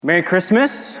Merry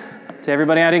Christmas to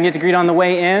everybody I didn't get to greet on the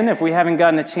way in. If we haven't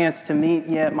gotten a chance to meet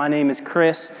yet, my name is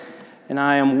Chris, and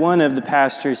I am one of the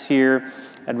pastors here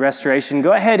at Restoration.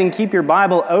 Go ahead and keep your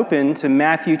Bible open to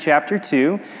Matthew chapter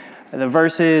 2. The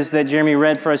verses that Jeremy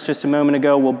read for us just a moment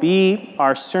ago will be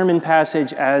our sermon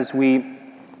passage as we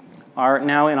are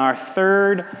now in our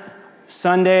third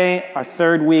Sunday, our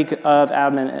third week of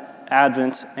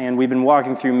Advent, and we've been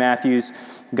walking through Matthew's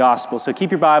Gospel. So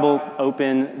keep your Bible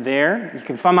open there. You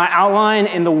can find my outline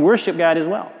in the worship guide as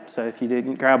well. So if you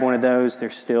didn't grab one of those,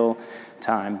 there's still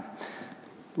time.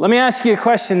 Let me ask you a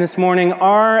question this morning.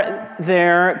 Are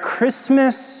there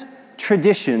Christmas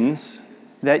traditions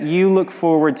that you look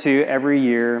forward to every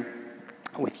year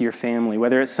with your family?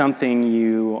 Whether it's something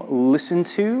you listen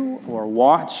to or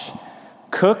watch,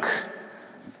 cook,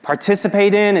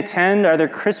 participate in, attend, are there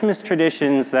Christmas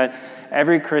traditions that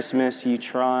every Christmas you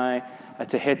try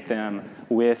to hit them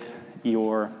with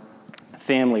your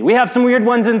family? We have some weird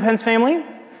ones in Pence family.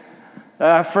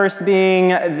 First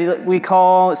being,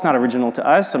 it's not original to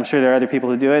us, I'm sure there are other people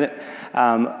who do it,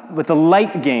 but the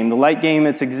light game. The light game,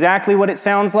 it's exactly what it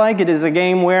sounds like. It is a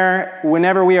game where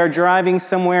whenever we are driving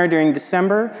somewhere during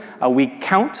December, we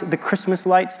count the Christmas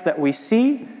lights that we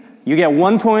see. You get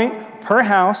 1 point per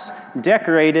house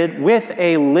decorated with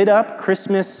a lit up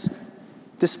Christmas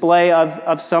display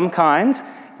of some kind.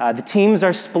 The teams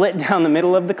are split down the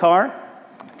middle of the car.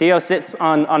 Theo sits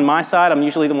on my side. I'm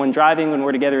usually the one driving when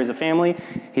we're together as a family.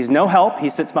 He's no help. He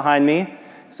sits behind me.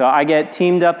 So I get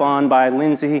teamed up on by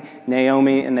Lindsay,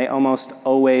 Naomi, and they almost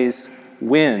always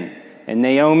win. And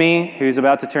Naomi, who's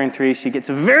about to turn 3, she gets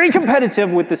very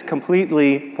competitive with this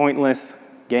completely pointless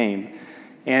game.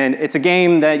 And it's a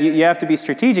game that you have to be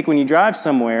strategic when you drive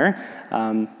somewhere.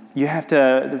 You have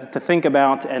to think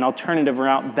about an alternative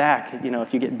route back. You know,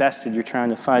 if you get bested, you're trying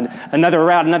to find another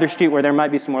route, another street where there might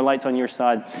be some more lights on your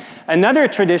side. Another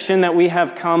tradition that we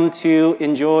have come to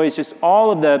enjoy is just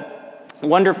all of the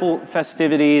wonderful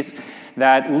festivities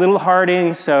that Little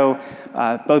Harding, so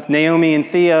both Naomi and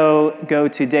Theo go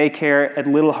to daycare at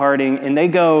Little Harding, and they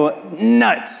go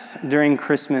nuts during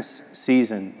Christmas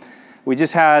season. We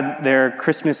just had their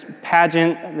Christmas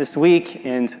pageant this week,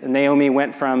 and Naomi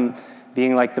went from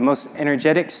being like the most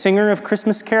energetic singer of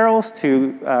Christmas carols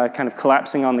to kind of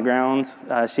collapsing on the ground.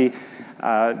 She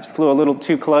flew a little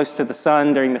too close to the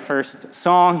sun during the first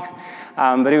song,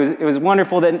 but it was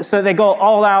wonderful. So they go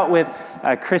all out with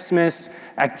Christmas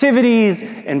activities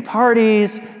and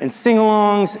parties and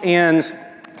sing-alongs, and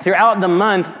throughout the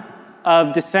month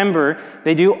of December,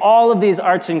 they do all of these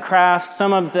arts and crafts.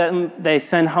 Some of them they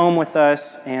send home with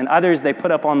us, and others they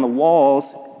put up on the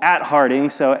walls at Harding.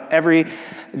 So every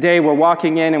day we're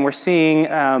walking in and we're seeing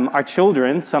our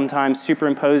children sometimes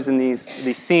superimposed in these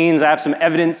scenes. I have some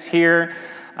evidence here.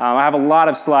 I have a lot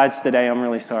of slides today. I'm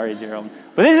really sorry, Gerald.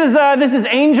 But this is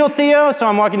Angel Theo. So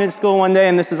I'm walking into school one day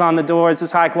and this is on the door. This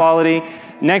is high quality.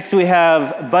 Next we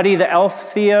have Buddy the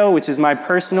Elf Theo, which is my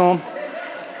personal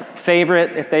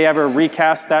favorite. If they ever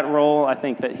recast that role, I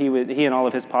think that he and all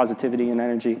of his positivity and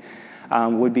energy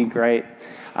would be great.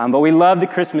 But we love the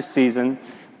Christmas season.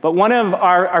 But one of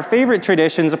our favorite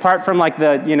traditions, apart from like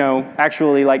the,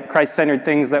 actually like Christ-centered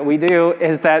things that we do,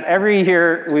 is that every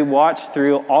year we watch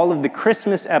through all of the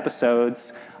Christmas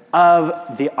episodes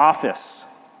of The Office.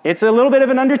 It's a little bit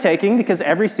of an undertaking because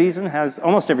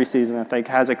almost every season, I think,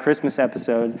 has a Christmas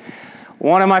episode.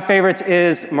 One of my favorites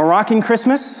is Moroccan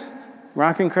Christmas.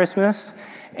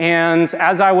 And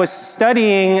as I was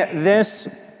studying this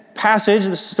passage,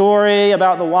 the story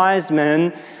about the wise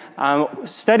men,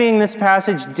 studying this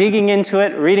passage, digging into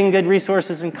it, reading good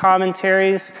resources and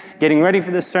commentaries, getting ready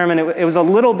for this sermon, it was a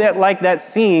little bit like that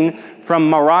scene from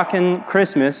Moroccan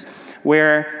Christmas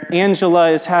where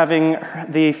Angela is having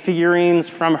the figurines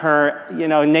from her,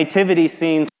 nativity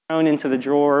scene thrown into the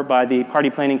drawer by the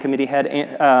party planning committee head,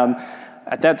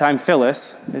 at that time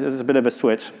Phyllis. This is a bit of a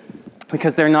switch,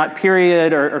 because they're not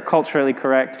period or culturally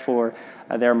correct for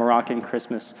their Moroccan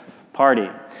Christmas party.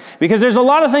 Because there's a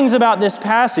lot of things about this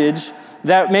passage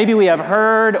that maybe we have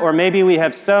heard, or maybe we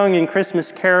have sung in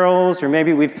Christmas carols, or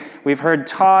maybe we've heard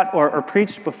taught or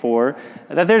preached before,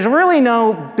 that there's really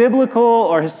no biblical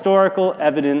or historical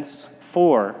evidence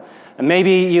for. And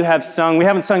maybe you have sung, we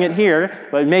haven't sung it here,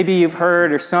 but maybe you've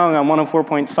heard or sung on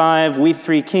 104.5, We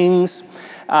Three Kings.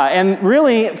 And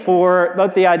really for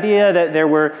both the idea that there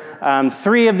were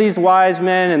 3 of these wise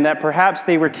men and that perhaps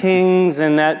they were kings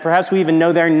and that perhaps we even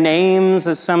know their names,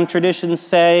 as some traditions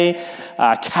say,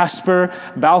 Casper,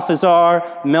 Balthazar,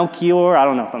 Melchior. I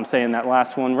don't know if I'm saying that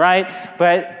last one right,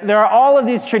 but there are all of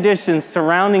these traditions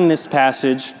surrounding this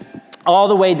passage all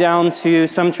the way down to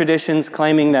some traditions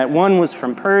claiming that one was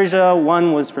from Persia,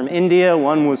 one was from India,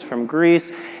 one was from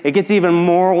Greece. It gets even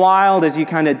more wild as you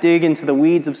kind of dig into the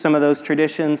weeds of some of those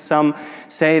traditions. Some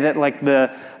say that like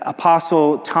the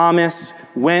Apostle Thomas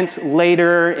went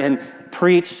later and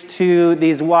preached to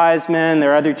these wise men.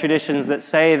 There are other traditions that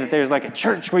say that there's like a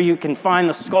church where you can find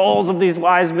the skulls of these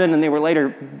wise men and they were later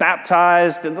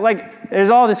baptized. Like, there's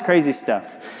all this crazy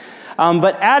stuff.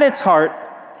 But at its heart,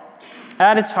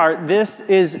 this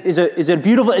is a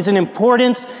beautiful, it's an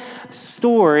important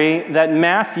story that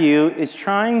Matthew is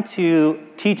trying to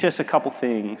teach us a couple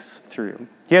things through.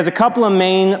 He has a couple of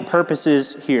main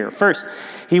purposes here. First,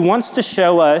 he wants to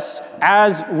show us,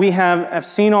 as we have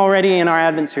seen already in our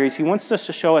Advent series, he wants us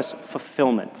to show us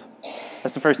fulfillment.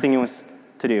 That's the first thing he wants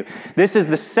to do. This is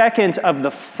the second of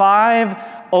the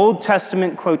 5 Old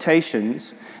Testament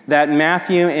quotations that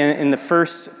Matthew, in the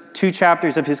first 2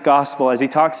 chapters of his gospel, as he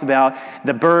talks about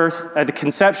the birth, the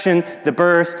conception, the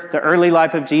birth, the early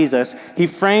life of Jesus, he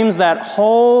frames that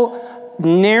whole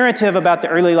narrative about the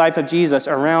early life of Jesus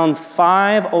around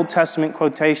 5 Old Testament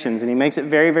quotations, and he makes it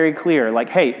very, very clear, like,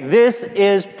 hey, this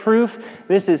is proof,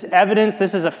 this is evidence,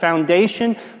 this is a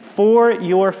foundation for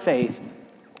your faith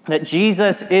that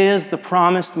Jesus is the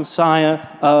promised Messiah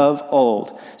of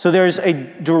old. So there's a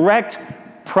direct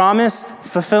promise,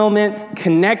 fulfillment,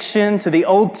 connection to the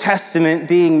Old Testament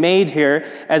being made here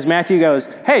as Matthew goes,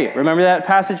 hey, remember that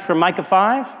passage from Micah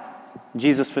 5?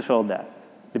 Jesus fulfilled that.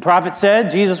 The prophet said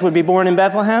Jesus would be born in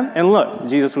Bethlehem, and look,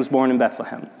 Jesus was born in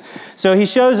Bethlehem. So he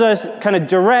shows us kind of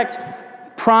direct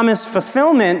promise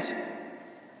fulfillment,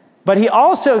 but he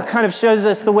also kind of shows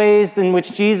us the ways in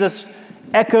which Jesus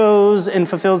echoes and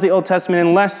fulfills the Old Testament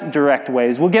in less direct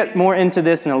ways. We'll get more into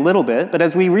this in a little bit, but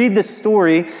as we read this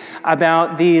story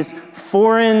about these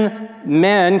foreign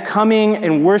men coming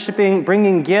and worshiping,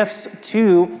 bringing gifts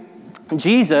to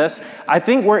Jesus, I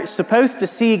think we're supposed to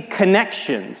see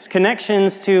connections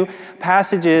to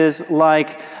passages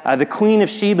like the Queen of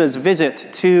Sheba's visit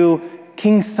to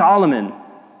King Solomon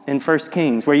in 1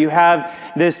 Kings, where you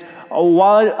have this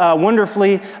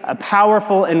wonderfully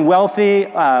powerful and wealthy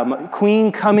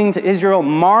queen coming to Israel,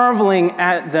 marveling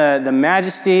at the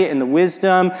majesty and the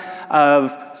wisdom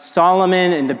of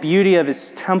Solomon and the beauty of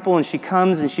his temple, and she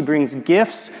comes and she brings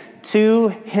gifts to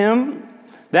him.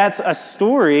 That's a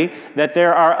story that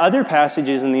there are other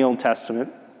passages in the Old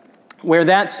Testament where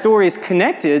that story is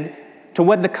connected to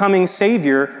what the coming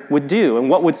Savior would do and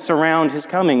what would surround his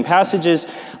coming. Passages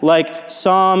like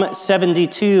Psalm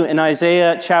 72 and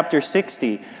Isaiah chapter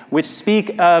 60, which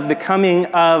speak of the coming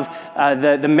of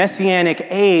the Messianic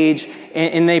age,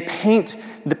 and they paint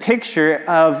the picture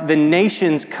of the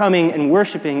nations coming and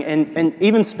worshiping, and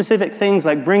even specific things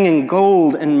like bringing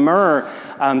gold and myrrh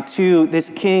to this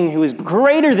king who is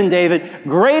greater than David,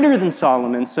 greater than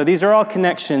Solomon. So these are all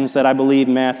connections that I believe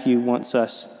Matthew wants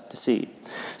us to see.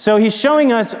 So he's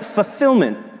showing us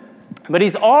fulfillment, but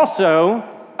he's also,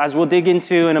 as we'll dig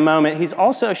into in a moment, he's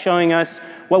also showing us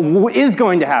what is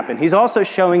going to happen. He's also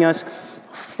showing us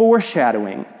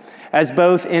foreshadowing, as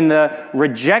both in the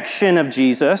rejection of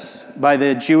Jesus by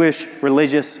the Jewish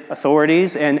religious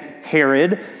authorities and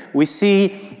Herod, we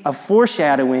see a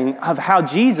foreshadowing of how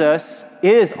Jesus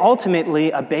is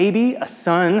ultimately a baby, a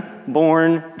son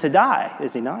born to die,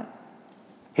 is he not?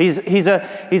 He's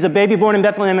a baby born in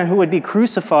Bethlehem who would be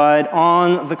crucified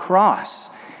on the cross.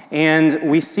 And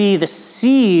we see the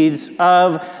seeds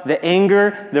of the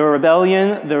anger, the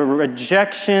rebellion, the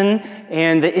rejection,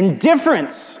 and the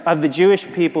indifference of the Jewish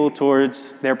people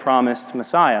towards their promised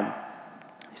Messiah.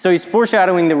 So he's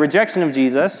foreshadowing the rejection of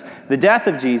Jesus, the death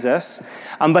of Jesus,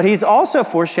 but he's also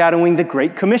foreshadowing the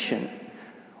Great Commission,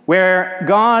 where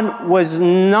God was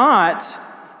not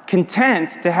content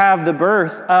to have the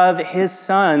birth of his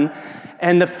son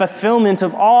and the fulfillment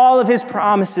of all of his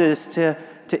promises to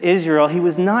Israel. He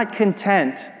was not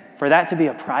content for that to be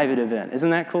a private event.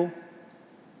 Isn't that cool?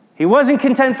 He wasn't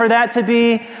content for that to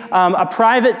be a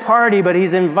private party, but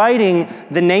he's inviting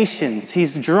the nations.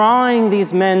 He's drawing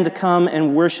these men to come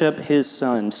and worship his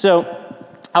son. So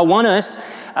I want us,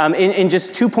 in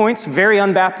just 2 points, very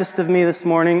un-Baptist of me this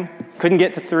morning, couldn't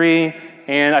get to 3,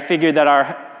 and I figured that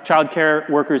our childcare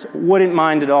workers wouldn't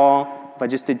mind at all if I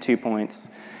just did 2 points.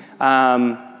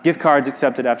 Gift cards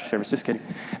accepted after service, just kidding.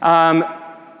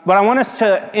 But I want us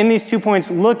to, in these 2 points,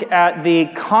 look at the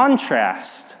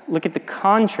contrast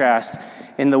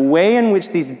in the way in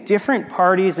which these different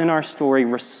parties in our story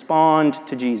respond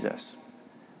to Jesus,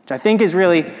 which I think is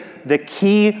really the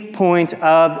key point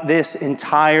of this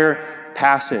entire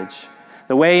passage.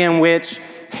 The way in which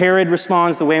Herod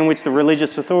responds, the way in which the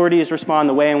religious authorities respond,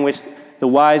 the way in which the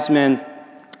wise men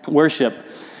worship.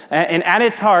 And at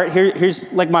its heart,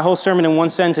 here's like my whole sermon in one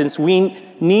sentence. We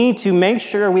need to make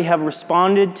sure we have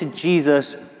responded to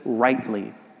Jesus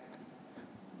rightly.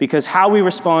 Because how we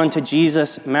respond to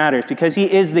Jesus matters. Because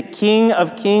he is the King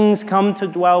of Kings come to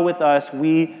dwell with us,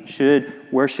 we should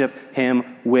worship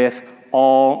him with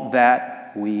all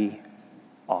that we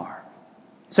are.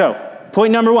 So,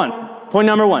 point number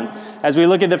one, as we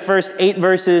look at the first 8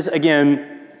 verses again,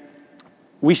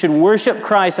 we should worship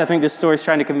Christ. I think this story is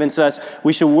trying to convince us.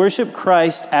 We should worship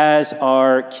Christ as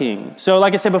our King. So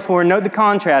like I said before, note the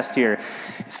contrast here.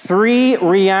 3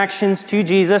 reactions to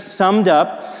Jesus summed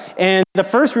up. And the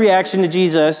first reaction to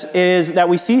Jesus is that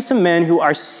we see some men who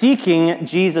are seeking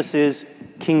Jesus'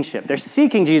 kingship. They're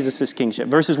seeking Jesus' kingship.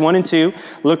 Verses 1 and 2,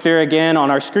 look there again on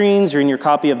our screens or in your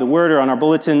copy of the Word or on our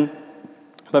bulletin.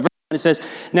 But verse 1, it says,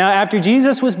 "Now after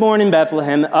Jesus was born in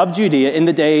Bethlehem of Judea in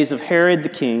the days of Herod the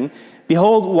king,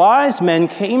 behold, wise men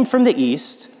came from the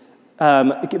east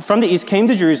came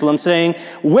to Jerusalem, saying,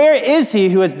 'Where is he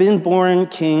who has been born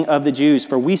King of the Jews?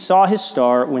 For we saw his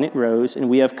star when it rose, and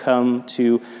we have come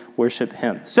to worship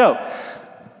him.'" So,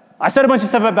 I said a bunch of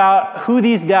stuff about who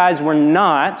these guys were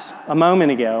not a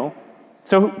moment ago.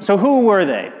 So who were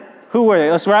they? Who were they?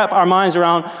 Let's wrap our minds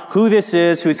around who this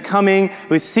is, who's coming,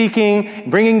 who's seeking,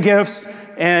 bringing gifts,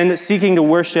 and seeking to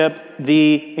worship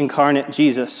the incarnate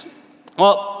Jesus.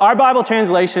 Well, our Bible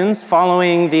translations,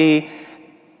 following the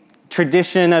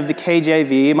tradition of the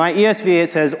KJV, my ESV, it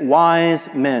says wise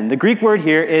men. The Greek word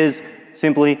here is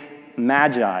simply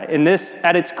magi. And this,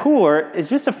 at its core, is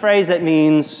just a phrase that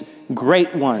means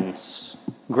great ones.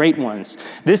 Great ones.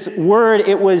 This word,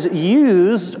 it was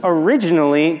used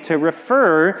originally to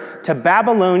refer to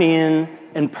Babylonian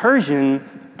and Persian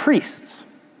priests,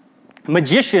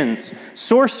 magicians,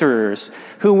 sorcerers,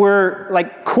 who were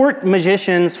like court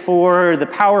magicians for the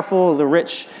powerful, the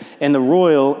rich, and the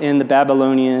royal in the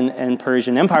Babylonian and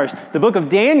Persian empires. The book of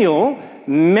Daniel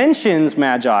mentions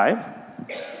magi,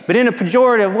 but in a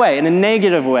pejorative way, in a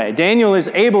negative way. Daniel is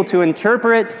able to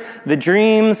interpret the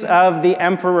dreams of the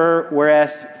emperor,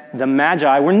 whereas the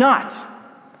magi were not.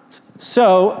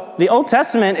 So the Old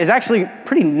Testament is actually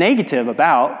pretty negative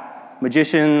about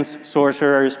magicians,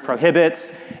 sorcerers,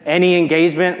 prohibits any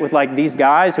engagement with like these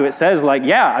guys who it says like,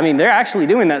 yeah, I mean, they're actually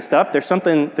doing that stuff. There's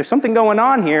something going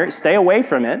on here. Stay away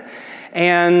from it.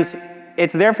 And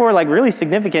it's therefore like really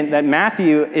significant that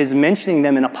Matthew is mentioning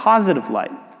them in a positive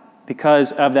light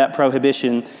because of that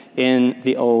prohibition in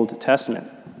the Old Testament.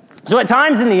 So at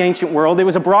times in the ancient world, it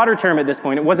was a broader term at this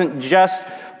point. It wasn't just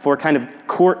for kind of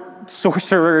court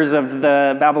sorcerers of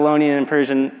the Babylonian and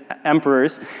Persian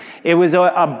emperors. It was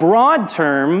a broad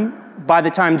term by the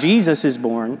time Jesus is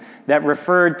born that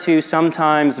referred to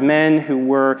sometimes men who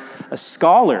were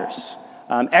scholars,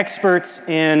 experts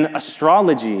in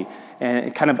astrology,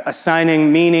 and kind of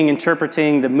assigning meaning,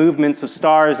 interpreting the movements of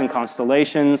stars and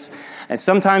constellations. And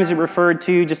sometimes it referred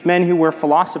to just men who were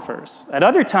philosophers. At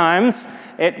other times,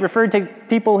 it referred to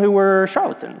people who were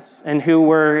charlatans and who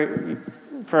were,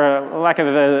 for lack of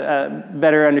a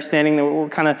better understanding, they were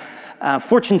kind of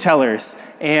fortune tellers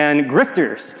and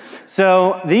grifters.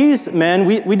 So these men,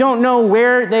 we don't know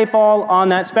where they fall on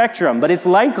that spectrum, but it's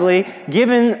likely,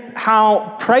 given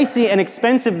how pricey and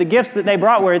expensive the gifts that they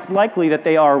brought were, it's likely that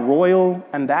they are royal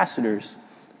ambassadors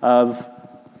of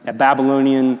a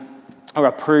Babylonian or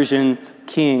a Persian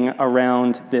king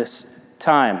around this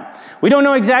time. We don't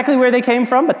know exactly where they came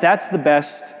from, but that's the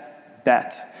best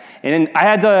bet. And I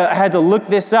had to look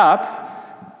this up.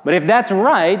 But if that's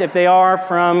right, if they are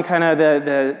from kind of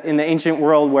in the ancient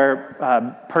world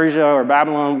where Persia or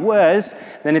Babylon was,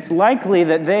 then it's likely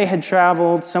that they had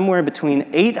traveled somewhere between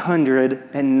 800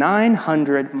 and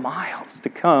 900 miles to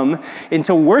come and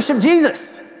to worship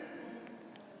Jesus.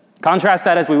 Contrast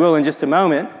that, as we will in just a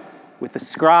moment, with the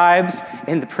scribes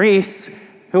and the priests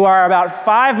who are about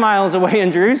 5 miles away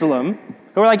in Jerusalem,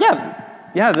 who are like,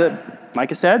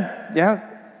 Micah said,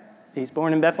 he's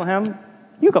born in Bethlehem,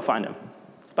 you go find him.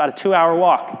 It's about a 2-hour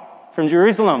walk from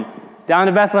Jerusalem down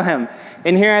to Bethlehem.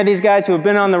 And here are these guys who have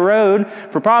been on the road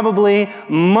for probably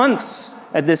months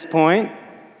at this point.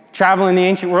 Traveling the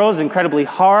ancient world is incredibly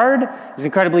hard, it's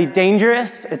incredibly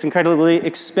dangerous, it's incredibly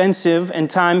expensive and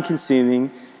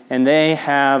time-consuming, and they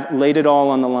have laid it all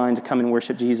on the line to come and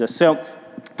worship Jesus. So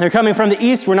they're coming from the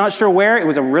east. We're not sure where. It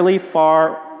was a really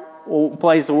far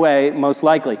place away, most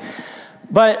likely.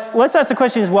 But let's ask the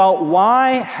question as well,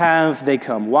 why have they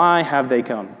come? Why have they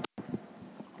come?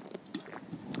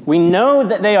 We know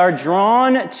that they are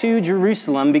drawn to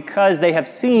Jerusalem because they have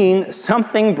seen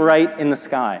something bright in the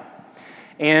sky.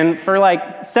 And for like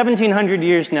 1,700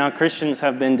 years now, Christians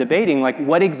have been debating like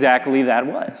what exactly that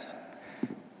was.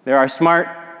 There are smart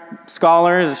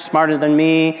scholars, smarter than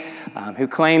me, who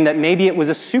claim that maybe it was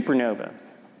a supernova.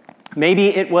 Maybe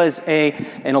it was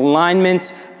an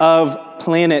alignment of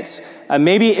planets.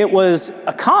 Maybe it was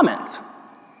a comet.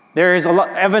 There's a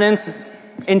lot of evidence,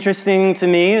 interesting to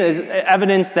me, is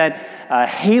evidence that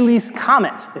Halley's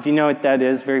Comet, if you know what that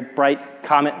is, very bright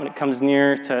comet when it comes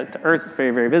near to Earth, it's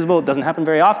very, very visible. It doesn't happen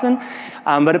very often.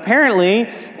 But apparently,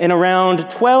 in around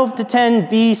 12 to 10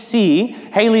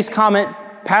 BC, Halley's Comet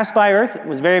passed by Earth. It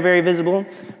was very, very visible,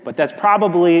 but that's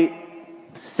probably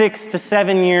 6 to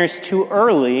 7 years too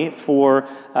early for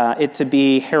it to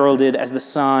be heralded as the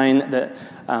sign that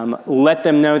let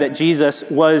them know that Jesus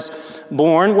was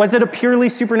born. Was it a purely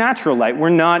supernatural light? We're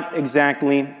not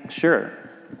exactly sure.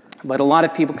 But a lot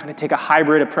of people kind of take a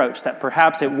hybrid approach, that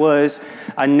perhaps it was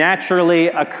a naturally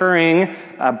occurring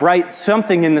bright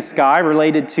something in the sky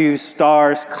related to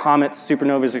stars, comets,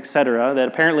 supernovas, etc., that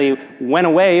apparently went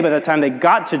away by the time they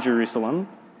got to Jerusalem.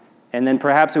 And then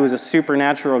perhaps it was a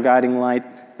supernatural guiding light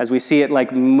as we see it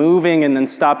like moving and then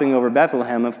stopping over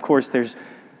Bethlehem. Of course, there's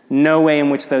no way in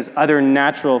which those other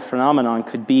natural phenomenon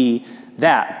could be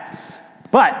that.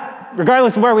 But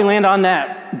regardless of where we land on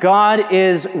that, God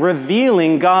is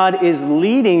revealing, God is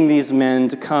leading these men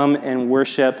to come and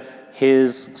worship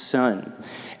his son.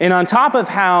 And on top of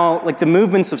how like the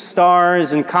movements of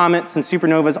stars and comets and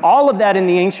supernovas, all of that in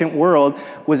the ancient world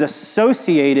was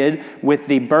associated with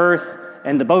the birth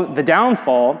and the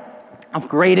downfall of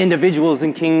great individuals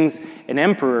and kings and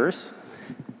emperors,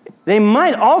 they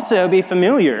might also be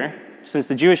familiar, since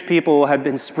the Jewish people had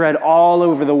been spread all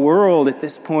over the world at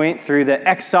this point through the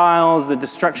exiles, the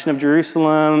destruction of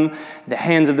Jerusalem, the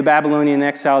hands of the Babylonian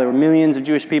exile. There were millions of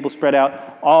Jewish people spread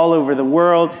out all over the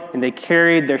world, and they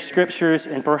carried their scriptures,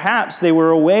 and perhaps they were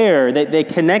aware that they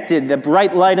connected the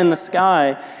bright light in the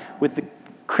sky with the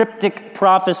cryptic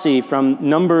prophecy from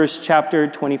Numbers chapter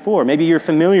 24. Maybe you're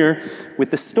familiar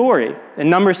with the story. In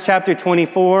Numbers chapter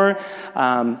 24,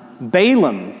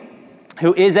 Balaam,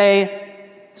 who is a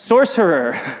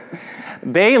sorcerer,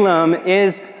 Balaam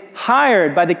is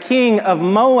hired by the king of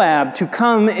Moab to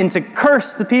come and to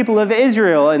curse the people of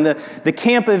Israel. And the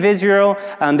camp of Israel,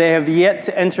 they have yet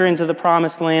to enter into the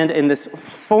promised land. And this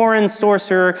foreign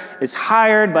sorcerer is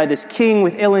hired by this king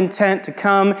with ill intent to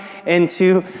come and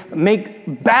to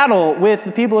make battle with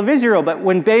the people of Israel. But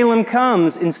when Balaam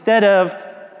comes, instead of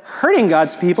hurting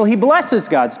God's people, he blesses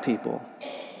God's people,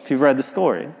 if you've read the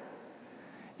story.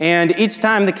 And each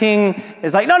time the king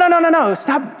is like, no,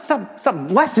 stop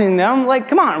blessing them. Like,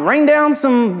 come on, rain down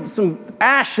some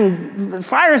ash and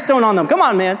firestone on them. Come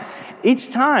on, man.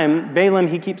 Each time, Balaam,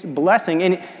 he keeps blessing,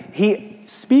 and he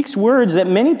speaks words that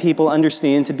many people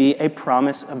understand to be a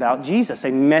promise about Jesus,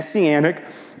 a messianic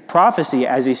prophecy,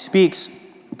 as he speaks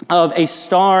of a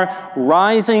star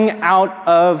rising out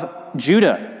of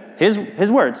Judah.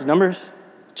 His words, Numbers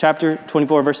chapter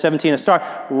 24, verse 17, a star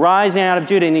rising out of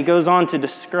Judah, and he goes on to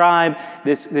describe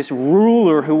this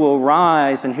ruler who will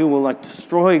rise and who will like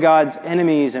destroy God's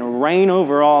enemies and reign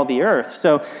over all the earth.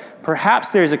 So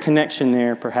perhaps there's a connection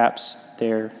there, perhaps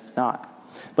they're not.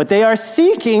 But they are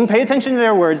seeking, pay attention to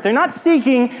their words, they're not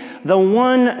seeking the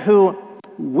one who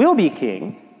will be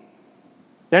king.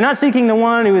 They're not seeking the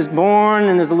one who is born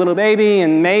and is a little baby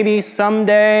and maybe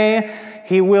someday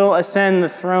he will ascend the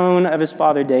throne of his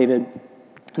father David.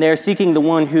 They are seeking the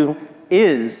one who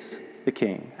is the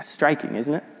king. That's striking,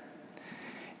 isn't it?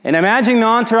 And imagine the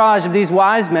entourage of these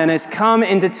wise men has come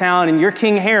into town, and you're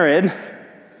King Herod,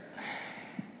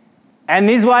 and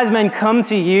these wise men come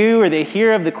to you, or they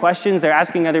hear of the questions they're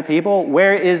asking other people,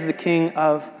 where is the king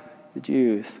of the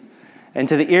Jews? And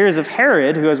to the ears of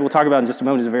Herod, who, as we'll talk about in just a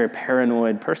moment, is a very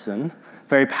paranoid person,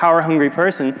 very power-hungry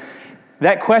person,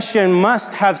 that question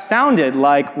must have sounded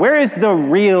like, where is the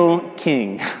real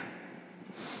king?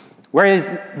 Where is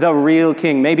the real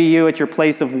king? Maybe you at your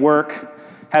place of work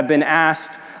have been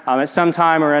asked at some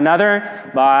time or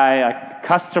another by a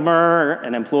customer,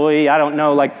 an employee, I don't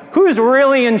know, like, who's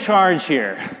really in charge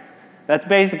here? That's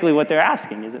basically what they're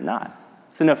asking, is it not?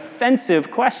 It's an offensive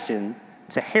question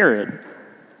to Herod.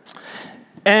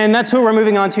 And that's who we're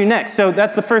moving on to next. So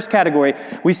that's the first category.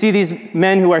 We see these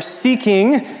men who are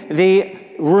seeking the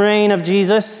reign of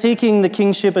Jesus, seeking the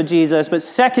kingship of Jesus. But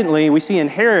secondly, we see in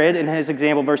Herod, in his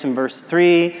example verse in verse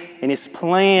 3, in his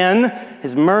plan,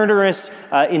 his murderous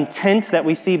intent that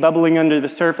we see bubbling under the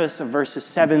surface of verses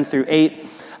 7 through 8,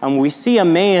 we see a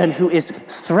man who is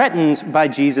threatened by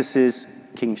Jesus'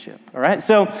 kingship. All right,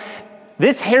 so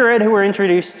this Herod who we're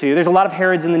introduced to, there's a lot of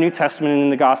Herods in the New Testament and in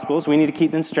the Gospels. We need to keep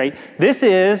them straight. This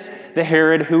is the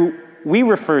Herod who we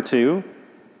refer to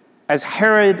as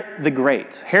Herod the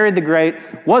Great. Herod the Great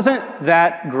wasn't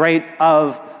that great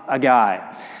of a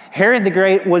guy. Herod the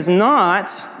Great was not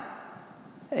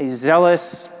a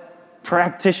zealous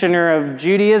practitioner of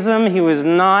Judaism. He was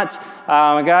not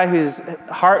a guy whose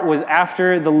heart was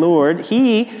after the Lord.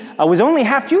 He was only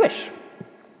half Jewish.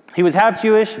 He was half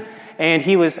Jewish, and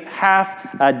he was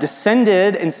half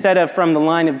descended, instead of from the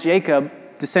line of Jacob,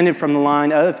 descended from the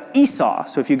line of Esau.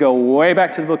 So if you go way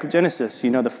back to the book of Genesis,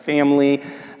 you know the family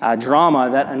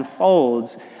drama that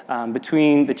unfolds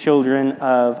between the children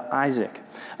of Isaac.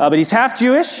 But he's half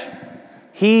Jewish.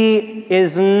 He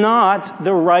is not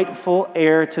the rightful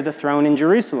heir to the throne in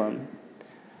Jerusalem.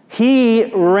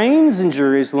 He reigns in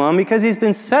Jerusalem because he's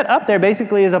been set up there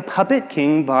basically as a puppet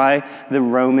king by the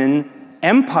Roman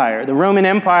Empire. The Roman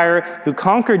Empire who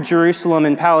conquered Jerusalem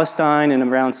and Palestine in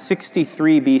around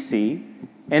 63 BC.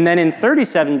 And then in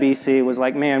 37 BC was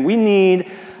like, man, we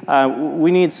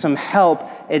need some help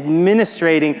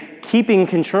administrating, keeping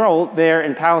control there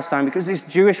in Palestine, because these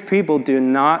Jewish people do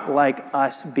not like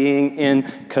us being in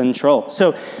control.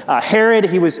 So Herod,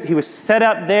 he was set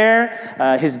up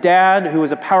there. His dad, who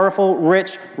was a powerful,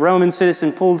 rich Roman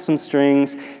citizen, pulled some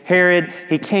strings. Herod,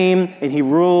 he came and he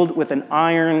ruled with an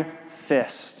iron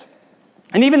fist.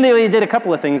 And even though he did a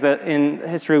couple of things that in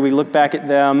history we look back at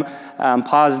them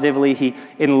positively, he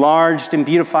enlarged and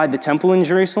beautified the temple in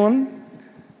Jerusalem.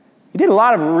 He did a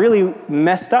lot of really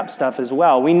messed up stuff as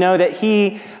well. We know that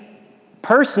he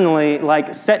personally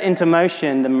set into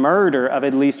motion the murder of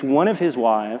at least one of his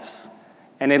wives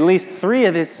and at least 3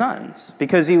 of his sons,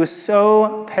 because he was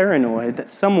so paranoid that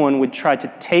someone would try to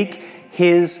take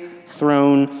his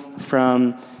throne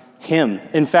from him.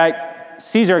 In fact,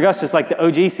 Caesar Augustus, like the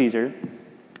OG Caesar,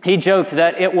 he joked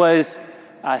that it was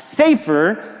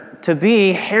safer to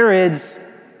be Herod's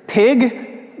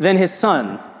pig than his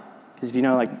son. Because if you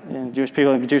know, Jewish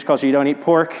people, in Jewish culture, you don't eat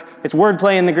pork. It's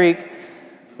wordplay in the Greek.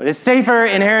 But it's safer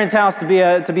in Herod's house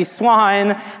to be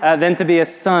swine than to be a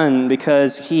son,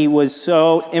 because he was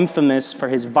so infamous for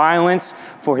his violence,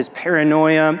 for his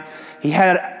paranoia. He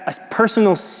had a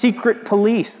personal secret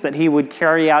police that he would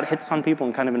carry out hits on people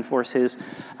and kind of enforce his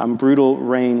brutal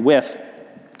reign with.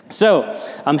 So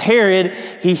Herod,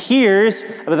 he hears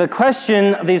the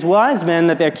question of these wise men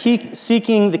that they're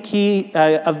seeking the key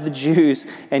of the Jews,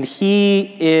 and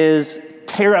he is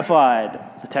terrified,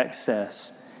 the text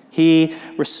says. He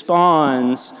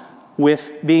responds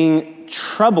with being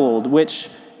troubled, which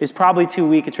is probably too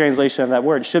weak a translation of that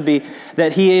word. It should be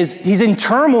that he's in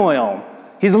turmoil.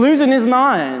 He's losing his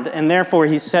mind, and therefore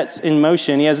he sets in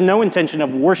motion. He has no intention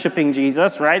of worshiping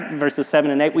Jesus, right? Verses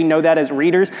 7 and 8, we know that as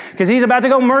readers, because he's about to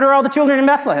go murder all the children in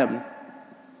Bethlehem.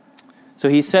 So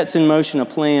he sets in motion a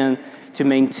plan to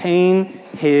maintain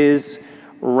his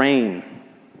reign.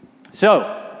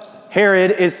 So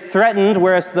Herod is threatened,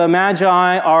 whereas the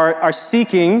Magi are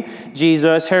seeking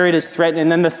Jesus. Herod is threatened.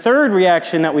 And then the third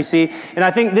reaction that we see, and I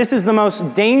think this is the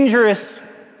most dangerous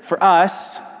for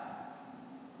us,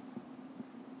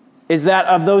 is that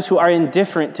of those who are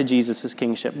indifferent to Jesus'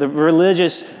 kingship. The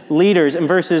religious leaders in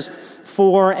verses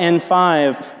 4 and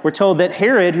 5, we're told that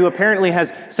Herod, who apparently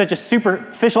has such a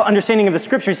superficial understanding of the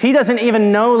scriptures, he doesn't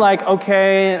even know,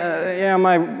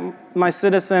 my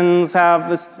citizens have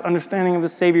this understanding of the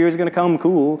Savior who's going to come.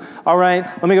 Cool. All right,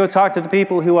 let me go talk to the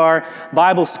people who are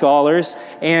Bible scholars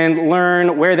and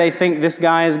learn where they think this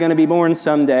guy is going to be born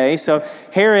someday. So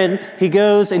Herod, he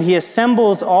goes and he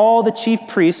assembles all the chief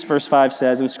priests, verse 5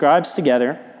 says, and scribes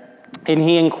together, and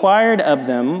he inquired of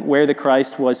them where the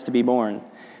Christ was to be born.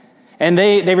 And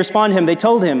they respond to him. They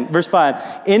told him, verse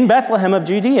 5, in Bethlehem of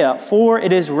Judea, for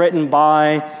it is written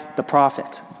by the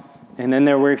prophet. And then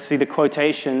there we see the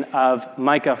quotation of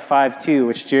Micah 5:2,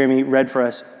 which Jeremy read for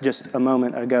us just a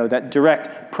moment ago. That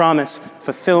direct promise,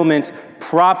 fulfillment,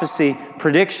 prophecy,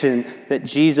 prediction that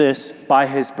Jesus, by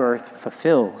his birth,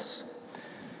 fulfills.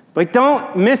 But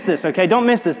don't miss this, okay? Don't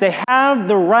miss this. They have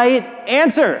the right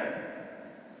answer.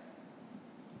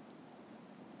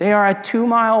 They are a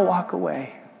 2-mile walk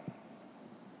away.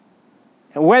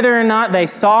 And whether or not they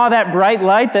saw that bright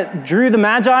light that drew the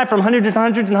Magi from hundreds and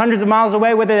hundreds and hundreds of miles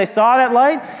away, whether they saw that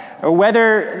light, or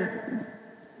whether,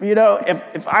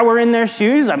 if I were in their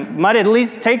shoes, I might at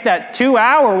least take that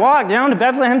 2-hour walk down to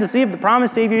Bethlehem to see if the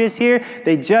promised Savior is here.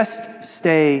 They just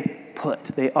stay put.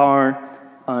 They are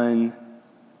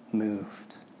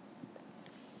unmoved.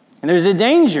 And there's a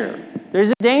danger.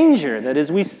 There's a danger that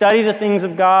as we study the things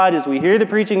of God, as we hear the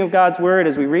preaching of God's word,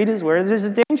 as we read his word, there's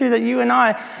a danger that you and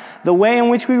I, the way in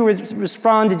which we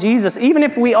respond to Jesus, even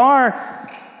if we are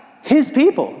his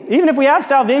people, even if we have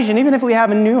salvation, even if we have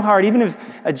a new heart, even if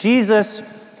Jesus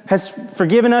has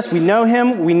forgiven us. We know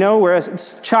him. We know we're a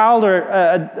child or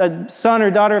a son or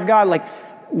daughter of God. Like,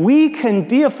 we can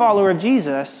be a follower of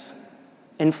Jesus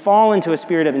and fall into a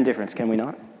spirit of indifference, can we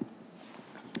not?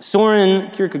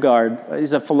 Soren Kierkegaard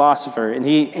is a philosopher, and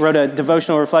he wrote a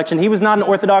devotional reflection. He was not an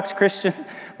Orthodox Christian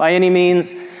by any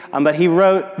means, but he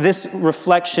wrote this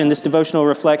reflection, this devotional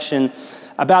reflection,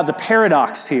 about the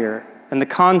paradox here and the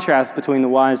contrast between the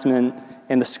wise men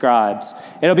and the scribes.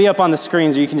 It'll be up on the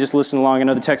screens, or you can just listen along. I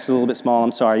know the text is a little bit small.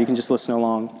 I'm sorry. You can just listen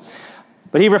along.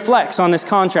 But he reflects on this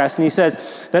contrast, and he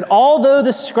says that although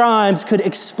the scribes could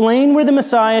explain where the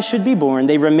Messiah should be born,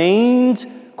 they remained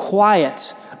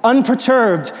quiet,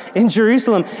 unperturbed in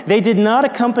Jerusalem. They did not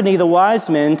accompany the wise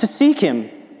men to seek him.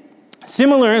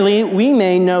 Similarly, we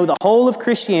may know the whole of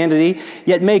Christianity,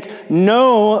 yet make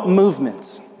no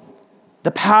movements.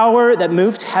 The power that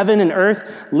moved heaven and earth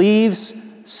leaves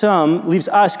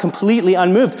us completely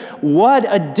unmoved. What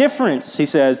a difference, he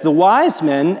says. The wise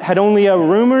men had only a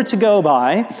rumor to go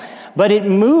by, but it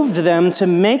moved them to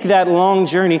make that long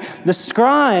journey. The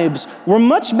scribes were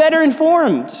much better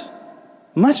informed,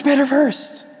 much better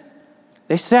versed.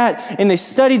 They sat and they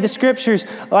studied the scriptures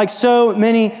like so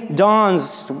many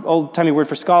dons, old-timey word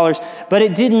for scholars, but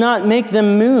it did not make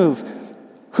them move.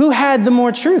 Who had the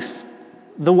more truth?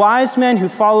 The wise men who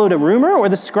followed a rumor, or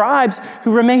the scribes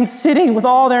who remained sitting with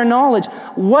all their knowledge?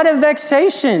 What a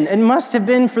vexation it must have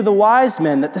been for the wise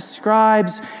men that the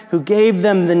scribes who gave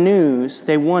them the news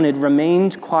they wanted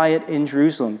remained quiet in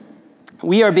Jerusalem.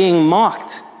 We are being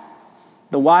mocked,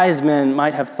 the wise men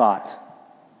might have thought.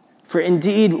 For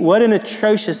indeed, what an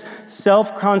atrocious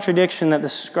self-contradiction that the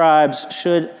scribes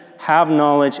should have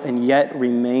knowledge and yet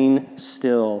remain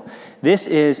still. This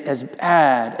is as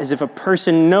bad as if a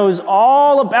person knows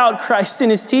all about Christ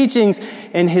and his teachings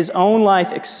and his own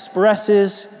life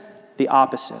expresses the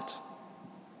opposite.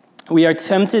 We are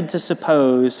tempted to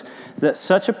suppose that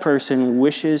such a person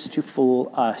wishes to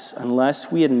fool us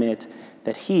unless we admit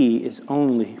that he is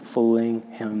only fooling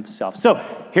himself. So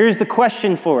here's the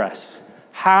question for us.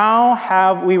 How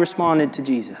have we responded to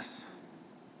Jesus?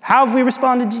 How have we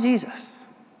responded to Jesus?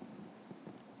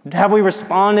 Have we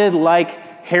responded like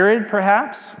Herod,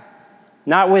 perhaps?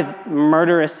 Not with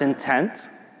murderous intent,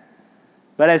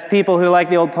 but as people who, like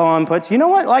the old poem puts, you know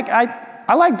what? Like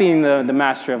I like being the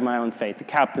master of my own fate, the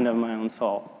captain of my own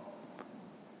soul.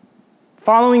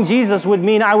 Following Jesus would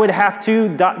mean I would have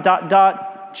to ...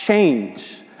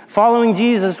 change. Following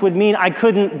Jesus would mean I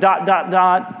couldn't ...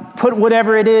 put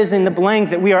whatever it is in the blank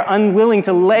that we are unwilling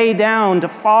to lay down to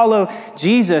follow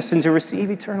Jesus and to receive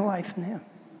eternal life in him.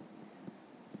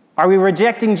 Are we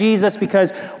rejecting Jesus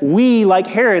because we, like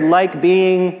Herod, like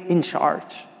being in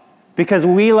charge? Because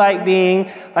we like being,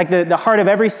 like the heart of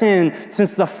every sin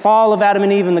since the fall of Adam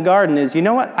and Eve in the garden is, you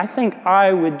know what? I think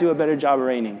I would do a better job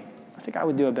reigning. I think I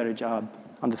would do a better job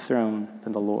on the throne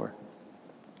than the Lord.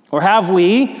 Or have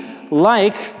we,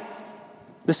 like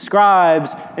the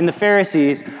scribes and the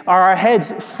Pharisees, are our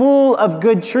heads full of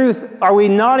good truth? Are we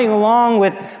nodding along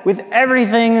with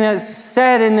everything that's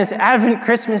said in this Advent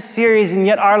Christmas series, and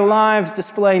yet our lives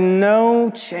display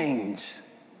no change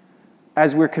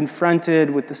as we're confronted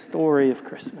with the story of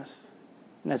Christmas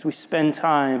and as we spend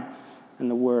time in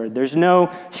the Word? There's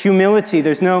no humility,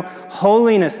 there's no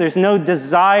holiness, there's no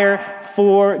desire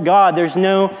for God, there's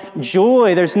no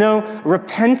joy, there's no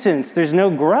repentance, there's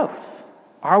no growth.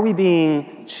 Are we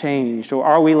being changed, or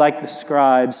are we like the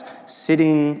scribes,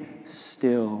 sitting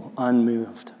still,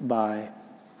 unmoved by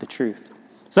the truth?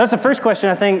 So that's the first question.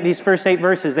 I think these first 8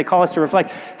 verses, they call us to reflect.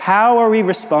 How are we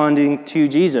responding to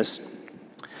Jesus?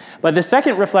 But the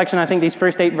second reflection I think these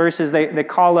first 8 verses, they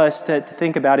call us to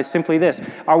think about is simply this.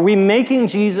 Are we making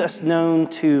Jesus known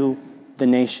to the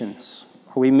nations?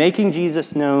 Are we making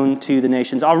Jesus known to the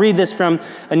nations? I'll read this from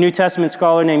a New Testament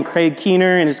scholar named Craig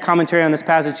Keener. In his commentary on this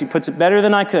passage, he puts it better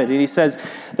than I could. And he says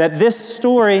that this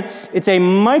story, it's a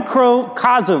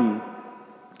microcosm.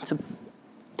 It's a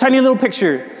tiny little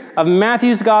picture of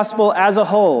Matthew's gospel as a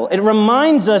whole. It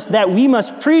reminds us that we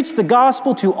must preach the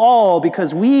gospel to all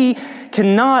because we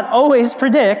cannot always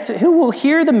predict who will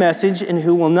hear the message and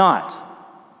who will not.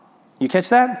 You catch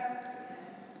that?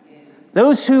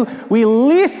 Those who we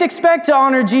least expect to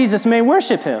honor Jesus may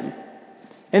worship him,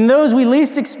 and those we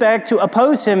least expect to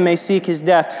oppose him may seek his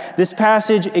death. This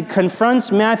passage, it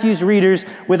confronts Matthew's readers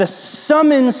with a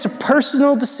summons to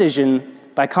personal decision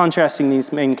by contrasting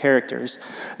these main characters.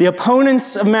 The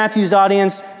opponents of Matthew's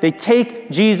audience, they take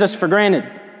Jesus for granted,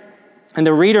 and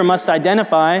the reader must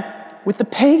identify with the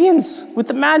pagans, with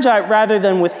the Magi, rather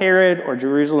than with Herod or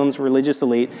Jerusalem's religious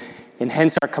elite, and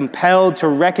hence are compelled to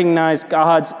recognize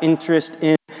God's interest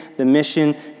in the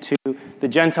mission to the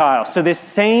Gentiles. So this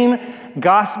same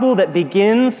gospel that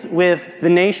begins with the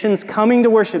nations coming to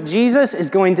worship Jesus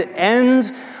is going to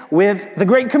end with the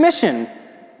Great Commission.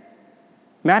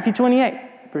 Matthew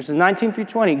 28, verses 19 through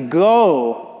 20.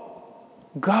 Go.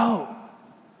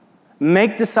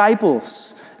 Make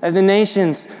disciples of the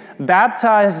nations.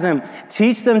 Baptize them.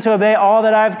 Teach them to obey all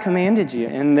that I've commanded you.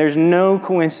 And there's no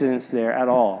coincidence there at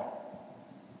all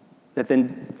that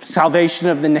the salvation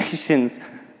of the nations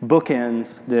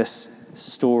bookends this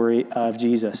story of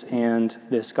Jesus and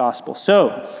this gospel.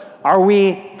 So, are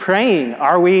we praying?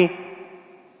 Are we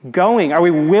going? Are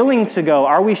we willing to go?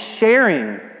 Are we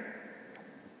sharing?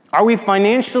 Are we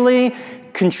financially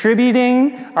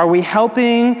contributing? Are we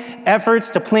helping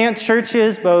efforts to plant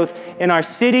churches both in our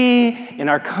city, in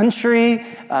our country,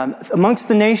 amongst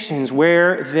the nations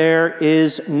where there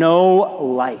is no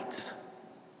light?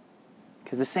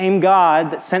 Because the same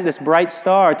God that sent this bright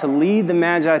star to lead the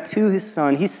Magi to his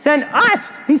Son, he sent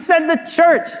us, he sent the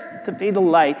church to be the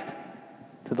light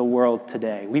to the world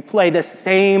today. We play the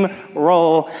same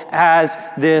role as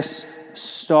this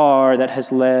star that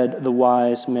has led the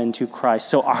wise men to Christ.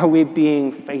 So are we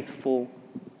being faithful,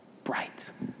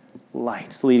 bright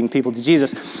lights leading people to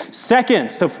Jesus?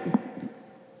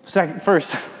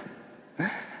 First,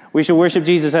 we should worship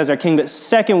Jesus as our King, but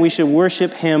second, we should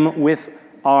worship him with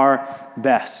our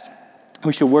best.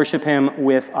 We should worship him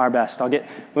with our best. I'll get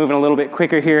moving a little bit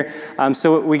quicker here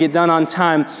so we get done on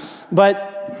time.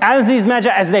 But as these Magi,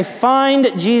 as they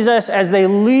find Jesus, as they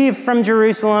leave from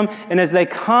Jerusalem, and as they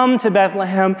come to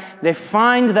Bethlehem, they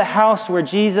find the house where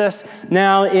Jesus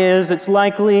now is. It's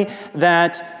likely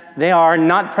that they are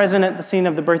not present at the scene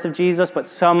of the birth of Jesus, but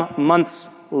some months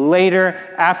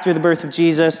later, after the birth of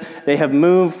Jesus, they have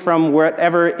moved from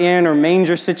whatever inn or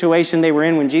manger situation they were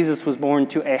in when Jesus was born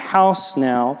to a house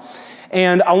now.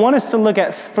 And I want us to look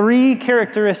at three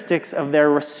characteristics of their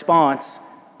response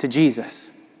to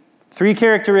Jesus. Three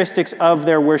characteristics of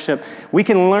their worship. We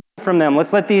can learn from them.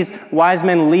 Let's let these wise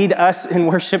men lead us in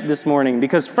worship this morning.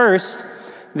 Because first,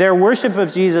 their worship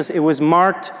of Jesus, it was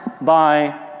marked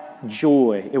by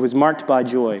joy. It was marked by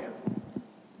joy.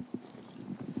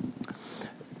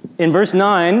 In verse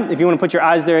 9, if you want to put your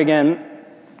eyes there again,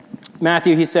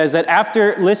 Matthew, he says that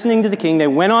after listening to the king, they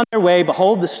went on their way.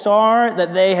 Behold, the star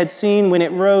that they had seen when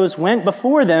it rose went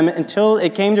before them until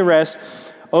it came to rest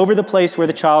over the place where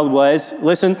the child was.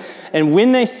 Listen, and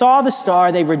when they saw the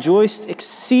star, they rejoiced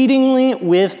exceedingly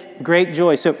with great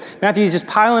joy. So Matthew is just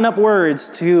piling up words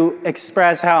to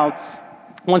express how,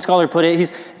 one scholar put it,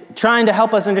 he's trying to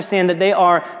help us understand that they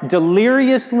are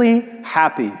deliriously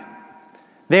happy.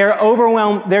 They are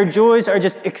overwhelmed. Their joys are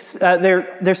just,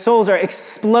 their souls are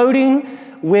exploding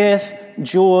with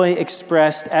joy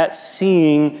expressed at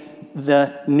seeing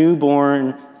the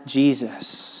newborn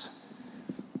Jesus.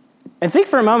 And think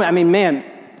for a moment,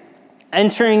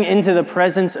 entering into the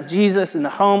presence of Jesus in the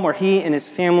home where he and his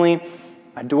family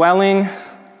are dwelling.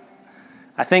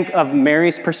 I think of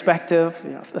Mary's perspective,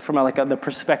 from the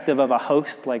perspective of a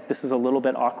host, like this is a little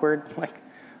bit awkward. Like,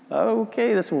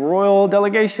 okay, this royal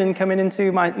delegation coming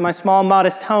into my small,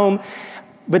 modest home.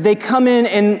 But they come in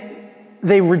and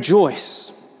they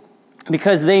rejoice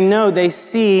because they know, they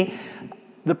see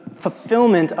the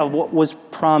fulfillment of what was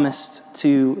promised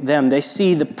to them. They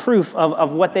see the proof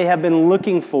of what they have been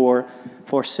looking for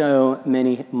so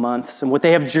many months and what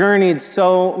they have journeyed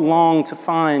so long to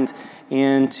find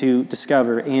and to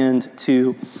discover and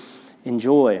to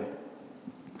enjoy.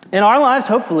 In our lives,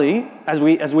 hopefully, as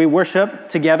we worship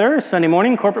together Sunday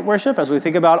morning, corporate worship, as we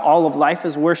think about all of life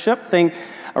as worship, think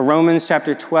of Romans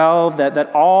chapter 12,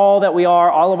 that all that we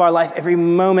are, all of our life, every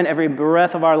moment, every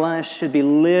breath of our lives should be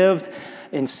lived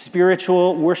in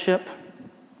spiritual worship.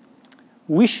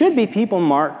 We should be people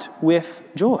marked with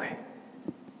joy.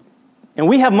 And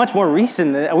we have much more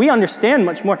reason, we understand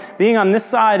much more. Being on this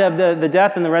side of the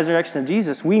death and the resurrection of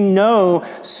Jesus, we know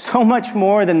so much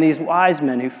more than these wise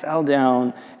men who fell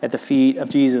down at the feet of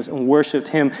Jesus and worshiped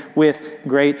him with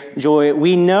great joy.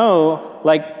 We know,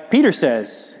 like Peter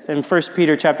says in 1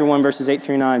 Peter chapter 1, verses 8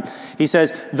 through 9, he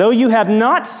says, though you have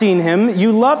not seen him,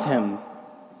 you love him.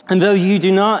 And though you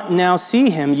do not now see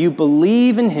him, you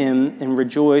believe in him and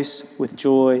rejoice with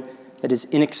joy that is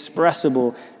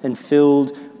inexpressible and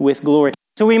filled with glory.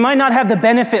 So we might not have the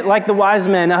benefit, like the wise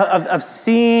men, of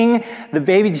seeing the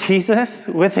baby Jesus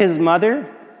with his mother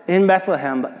in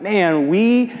Bethlehem. But man,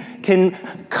 we can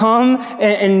come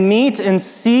and meet and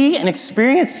see and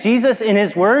experience Jesus in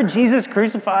his word. Jesus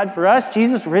crucified for us.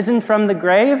 Jesus risen from the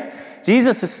grave.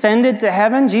 Jesus ascended to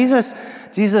heaven. Jesus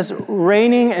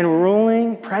reigning and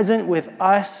ruling, present with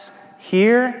us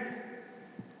here.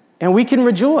 And we can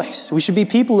rejoice. We should be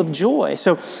people of joy.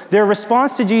 So their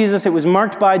response to Jesus, it was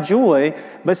marked by joy.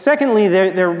 But secondly,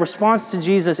 their response to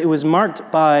Jesus, it was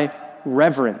marked by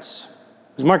reverence.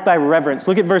 It was marked by reverence.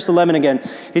 Look at verse 11 again.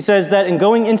 He says that in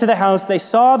going into the house, they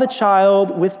saw the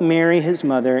child with Mary, his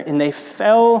mother, and they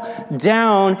fell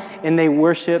down and they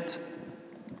worshiped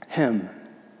him.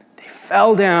 They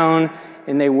fell down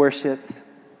and they worshiped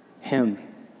him.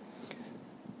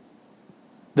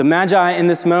 The Magi in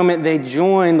this moment, they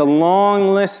join the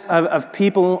long list of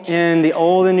people in the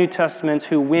Old and New Testaments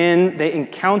who, when they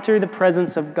encounter the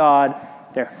presence of God,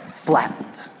 they're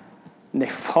flattened and they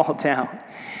fall down.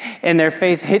 And their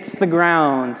face hits the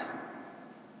ground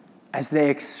as they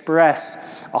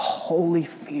express a holy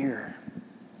fear.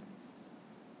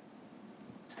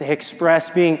 As they express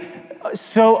being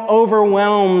so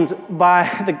overwhelmed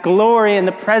by the glory and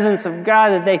the presence of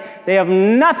God that they have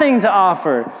nothing to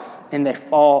offer, and they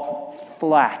fall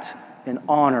flat in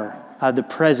honor of the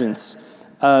presence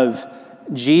of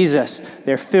Jesus.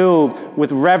 They're filled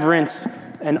with reverence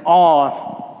and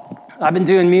awe. I've been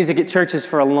doing music at churches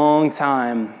for a long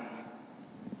time.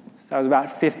 Since I was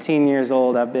about 15 years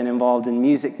old, I've been involved in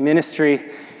music ministry.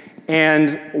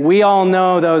 And we all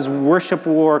know those worship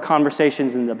war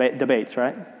conversations and debates,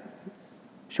 right?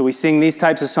 Should we sing these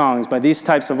types of songs by these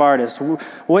types of artists?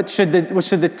 What should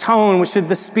the tone, what should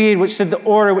the speed, what should the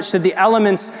order, what should the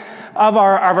elements of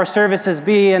our services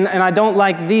be? And I don't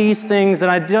like these things,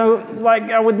 and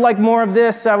I would like more of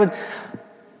this.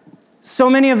 So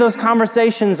many of those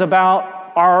conversations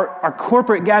about our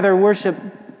corporate gathered worship,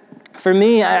 for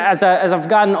me, as I've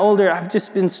gotten older, I've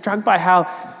just been struck by how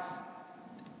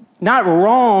not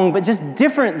wrong, but just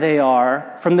different they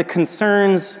are from the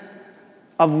concerns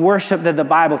of worship that the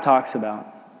Bible talks about.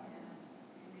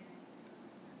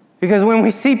 Because when we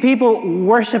see people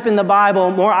worship in the Bible,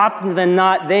 more often than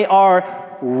not, they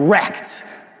are wrecked.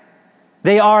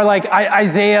 They are like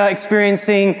Isaiah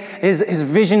experiencing his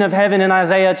vision of heaven in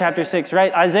Isaiah chapter 6,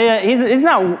 right? Isaiah, he's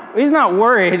not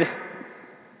worried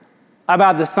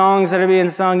about the songs that are being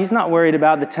sung. He's not worried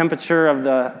about the temperature of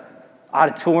the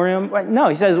auditorium. Right? No,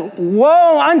 he says,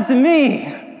 woe unto me.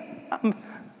 I'm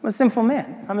a sinful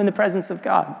man. I'm in the presence of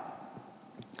God.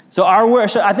 So our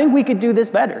worship, I think we could do this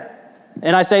better.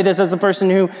 And I say this as the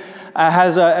person who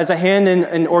has a hand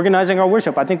in organizing our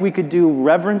worship. I think we could do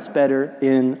reverence better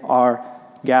in our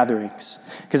gatherings.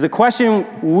 Because the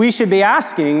question we should be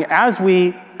asking as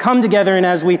we come together and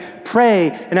as we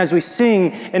pray and as we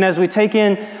sing and as we take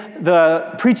in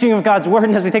the preaching of God's word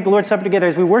and as we take the Lord's Supper together,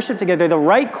 as we worship together, the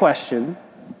right question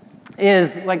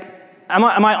is like, am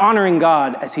I honoring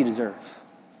God as he deserves?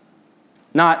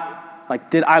 Not like,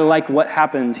 did I like what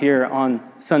happened here on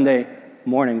Sunday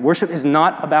morning? Worship is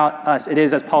not about us. It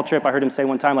is, as Paul Tripp, I heard him say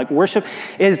one time, like worship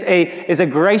is a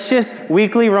gracious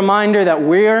weekly reminder that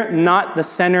we're not the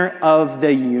center of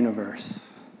the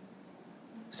universe.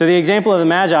 So the example of the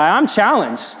Magi, I'm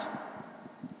challenged.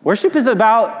 Worship is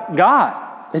about God.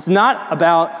 It's not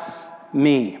about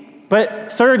me.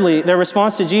 But thirdly, their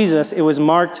response to Jesus, it was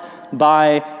marked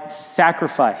by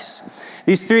sacrifice.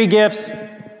 These three gifts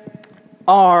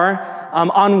are,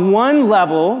 on one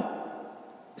level,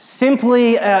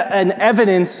 simply an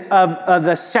evidence of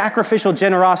the sacrificial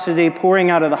generosity pouring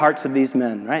out of the hearts of these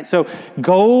men, right? So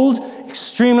gold,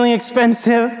 extremely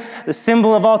expensive, the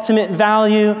symbol of ultimate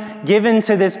value, given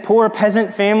to this poor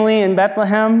peasant family in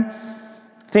Bethlehem.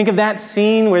 Think of that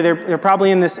scene where they're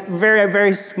probably in this very,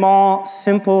 very small,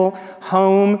 simple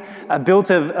home built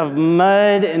of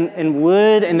mud and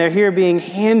wood, and they're here being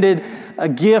handed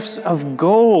gifts of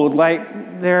gold,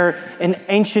 like they're an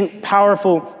ancient,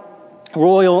 powerful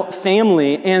royal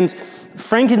family. And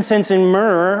frankincense and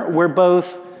myrrh were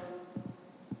both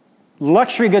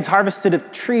luxury goods harvested of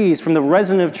trees, from the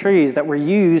resin of trees that were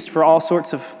used for all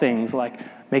sorts of things, like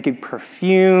making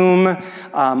perfume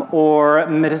or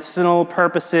medicinal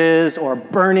purposes or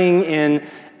burning in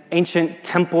ancient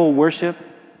temple worship.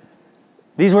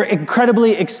 These were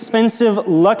incredibly expensive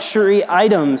luxury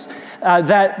items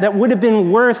that would have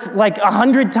been worth like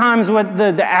 100 times what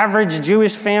the average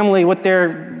Jewish family, what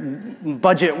their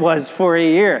budget was for a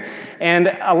year.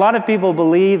 And a lot of people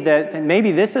believe that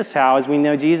maybe this is how, as we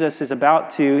know,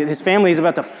 his family is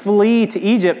about to flee to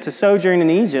Egypt, to sojourn in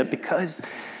Egypt, because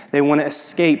they want to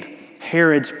escape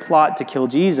Herod's plot to kill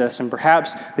Jesus. And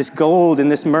perhaps this gold and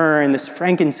this myrrh and this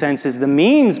frankincense is the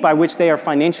means by which they are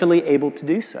financially able to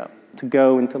do so, to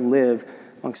go and to live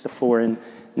amongst a foreign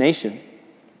nation.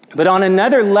 But on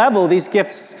another level, these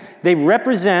gifts, they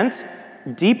represent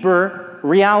deeper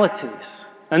realities.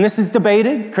 And this is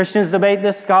debated. Christians debate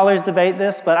this, scholars debate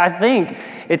this, but I think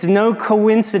it's no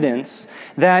coincidence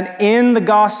that in the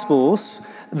Gospels,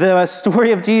 The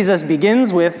story of Jesus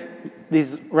begins with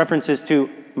these references to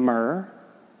myrrh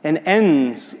and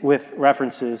ends with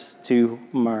references to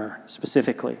myrrh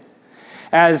specifically.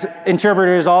 As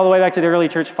interpreters all the way back to the early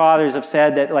church fathers have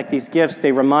said that like these gifts,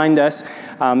 they remind us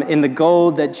in the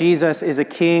gold that Jesus is a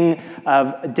king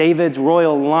of David's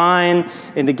royal line,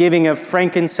 in the giving of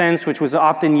frankincense, which was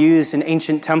often used in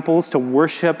ancient temples to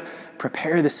worship,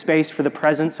 prepare the space for the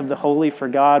presence of the holy for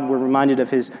God. We're reminded of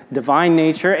his divine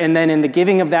nature. And then in the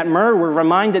giving of that myrrh, we're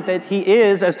reminded that he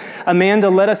is, as Amanda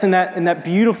led us in that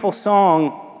beautiful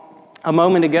song a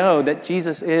moment ago, that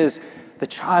Jesus is the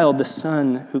child, the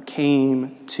son who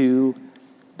came to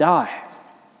die.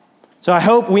 So I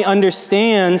hope we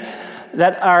understand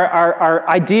that our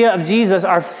idea of Jesus,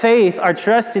 our faith, our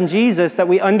trust in Jesus, that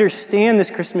we understand this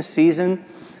Christmas season,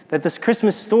 that this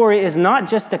Christmas story is not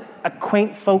just a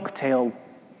quaint folk tale,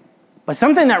 but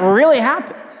something that really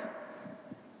happens.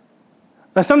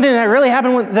 That's something that really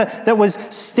happened that was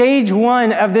stage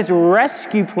one of this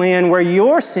rescue plan where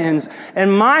your sins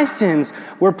and my sins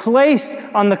were placed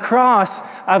on the cross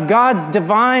of God's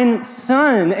divine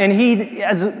Son. And he,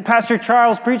 as Pastor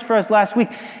Charles preached for us last week,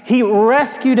 he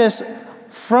rescued us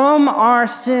from our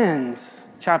sins,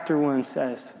 chapter 1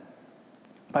 says,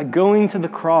 by going to the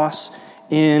cross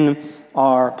in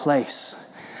our place.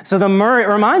 So the myrrh, it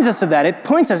reminds us of that. It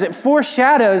points us, it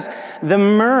foreshadows the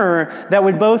myrrh that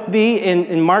would both be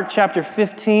in Mark chapter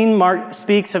 15. Mark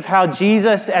speaks of how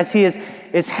Jesus, as he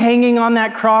is hanging on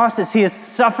that cross, as he is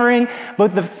suffering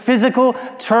both the physical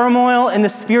turmoil and the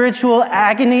spiritual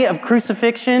agony of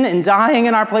crucifixion and dying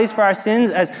in our place for our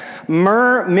sins, as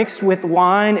myrrh mixed with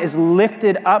wine is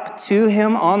lifted up to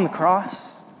him on the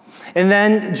cross. And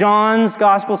then John's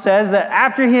gospel says that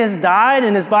after he has died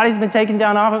and his body's been taken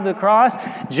down off of the cross,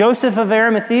 Joseph of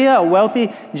Arimathea, a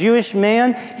wealthy Jewish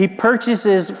man, he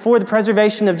purchases for the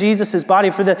preservation of Jesus' body,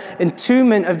 for the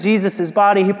entombment of Jesus'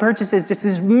 body, he purchases just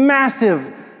this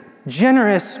massive,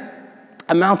 generous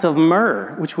amount of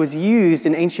myrrh, which was used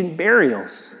in ancient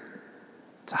burials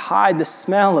to hide the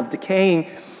smell of decaying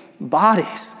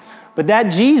bodies. But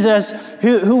that Jesus,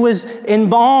 who was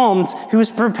embalmed, who was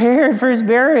prepared for his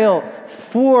burial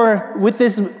with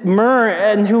this myrrh,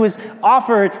 and who was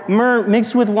offered myrrh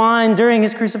mixed with wine during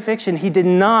his crucifixion, he did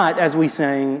not, as we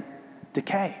sang,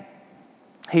 decay.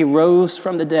 He rose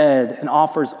from the dead and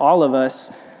offers all of us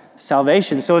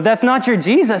salvation. So if that's not your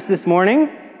Jesus this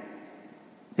morning,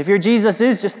 if your Jesus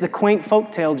is just the quaint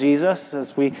folktale Jesus,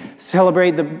 as we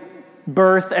celebrate the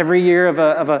birth every year of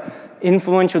a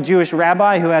influential Jewish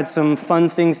rabbi who had some fun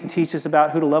things to teach us about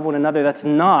who to love one another, that's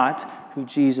not who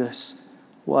Jesus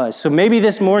was. So maybe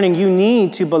this morning you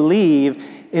need to believe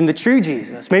in the true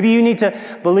Jesus. Maybe you need to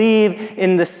believe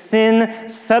in the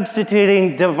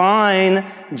sin-substituting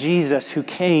divine Jesus who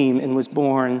came and was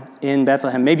born in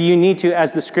Bethlehem. Maybe you need to,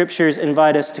 as the scriptures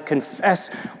invite us to confess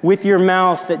with your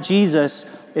mouth that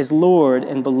Jesus is Lord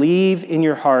and believe in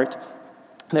your heart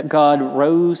that God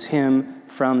rose him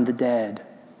from the dead.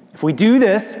 If we do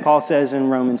this, Paul says in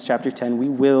Romans chapter 10, we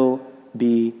will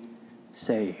be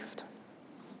saved.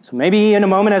 So maybe in a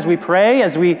moment as we pray,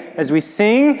 as we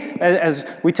sing,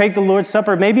 as we take the Lord's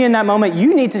Supper, maybe in that moment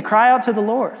you need to cry out to the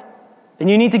Lord. And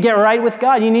you need to get right with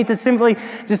God. You need to simply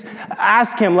just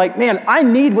ask him, like, man, I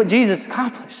need what Jesus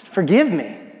accomplished. Forgive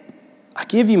me. I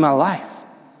give you my life.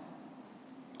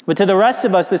 But to the rest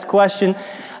of us, this question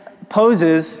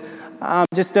poses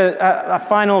just a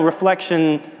final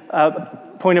reflection,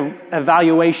 point of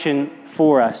evaluation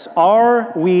for us.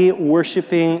 Are we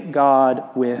worshiping God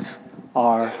with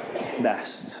our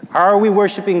best? Are we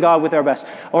worshiping God with our best?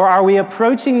 Or are we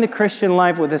approaching the Christian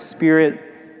life with a spirit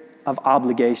of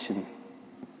obligation?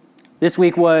 This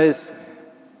week was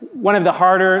one of the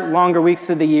harder, longer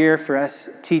weeks of the year for us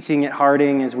teaching at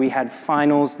Harding, as we had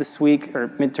finals this week, or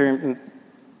midterm,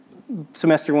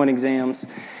 semester one exams.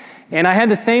 And I had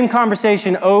the same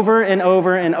conversation over and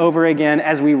over and over again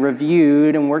as we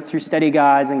reviewed and worked through study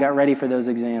guides and got ready for those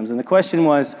exams. And the question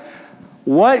was,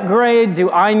 what grade do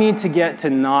I need to get to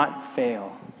not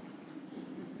fail?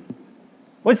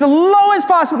 What's the lowest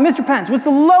possible, Mr. Pence, what's the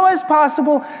lowest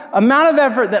possible amount of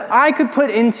effort that I could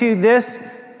put into this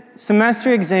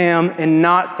semester exam and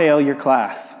not fail your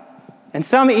class? And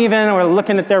some even were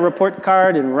looking at their report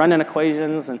card and running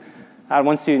equations. And I had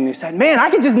one student who said, man, I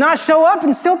could just not show up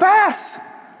and still pass.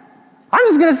 I'm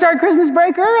just going to start Christmas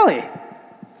break early.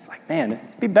 It's like, man,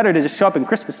 it'd be better to just show up in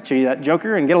Christmas tree, that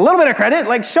joker, and get a little bit of credit.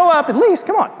 Like, show up at least,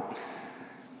 come on.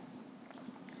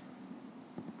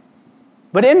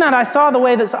 But in that, I saw the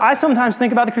way that I sometimes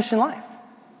think about the Christian life.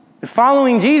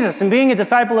 Following Jesus and being a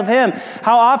disciple of him,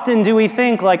 how often do we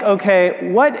think like,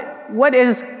 okay, what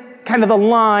is kind of the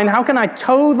line? How can I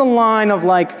toe the line of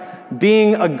like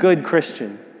being a good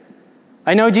Christian?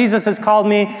 I know Jesus has called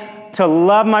me to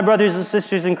love my brothers and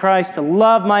sisters in Christ, to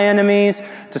love my enemies,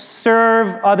 to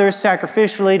serve others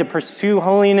sacrificially, to pursue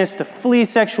holiness, to flee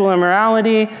sexual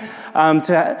immorality,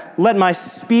 to let my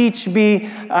speech be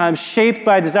shaped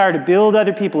by a desire to build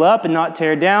other people up and not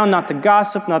tear down, not to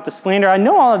gossip, not to slander. I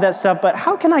know all of that stuff, but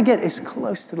how can I get as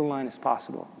close to the line as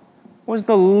possible? What was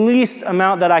the least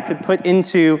amount that I could put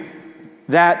into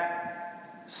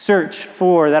that search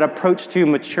for, that approach to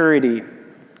maturity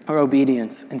or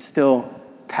obedience and still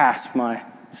pass my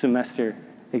semester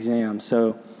exam,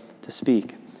 so to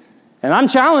speak? And I'm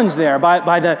challenged there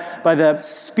by the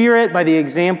spirit, by the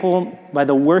example, by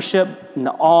the worship and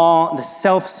the awe, the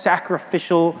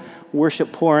self-sacrificial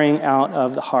worship pouring out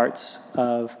of the hearts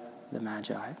of the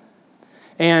Magi.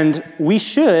 And we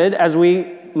should, as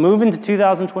we move into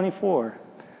 2024,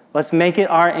 let's make it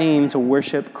our aim to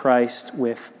worship Christ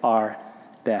with our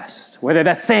best. Whether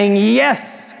that's saying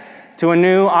yes to a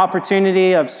new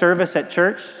opportunity of service at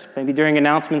church, maybe during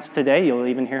announcements today, you'll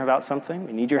even hear about something.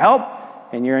 We need your help.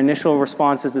 And your initial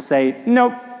response is to say,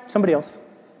 nope, somebody else.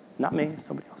 Not me,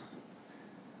 somebody else.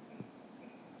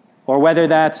 Or whether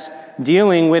that's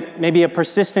dealing with maybe a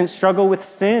persistent struggle with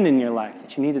sin in your life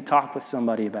that you need to talk with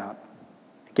somebody about,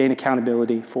 gain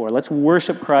accountability for. Let's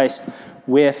worship Christ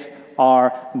with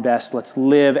our best. Let's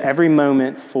live every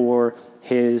moment for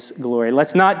his glory.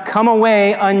 Let's not come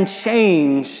away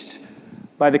unchanged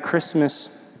by the Christmas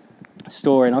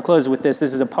story. And I'll close with this.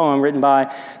 This is a poem written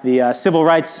by the civil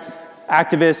rights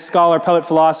activist, scholar, poet,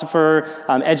 philosopher,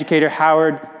 educator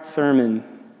Howard Thurman.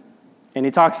 And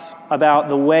he talks about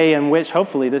the way in which,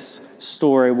 hopefully, this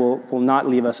story will not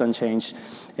leave us unchanged.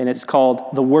 And it's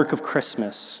called The Work of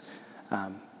Christmas.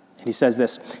 And he says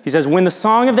this. He says, when the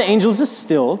song of the angels is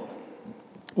stilled,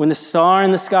 when the star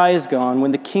in the sky is gone,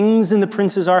 when the kings and the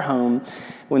princes are home,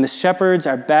 when the shepherds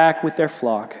are back with their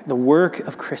flock, the work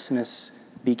of Christmas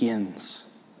begins.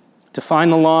 To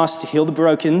find the lost, to heal the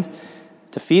broken,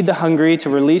 to feed the hungry, to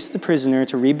release the prisoner,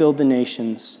 to rebuild the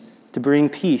nations, to bring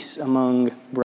peace among brothers.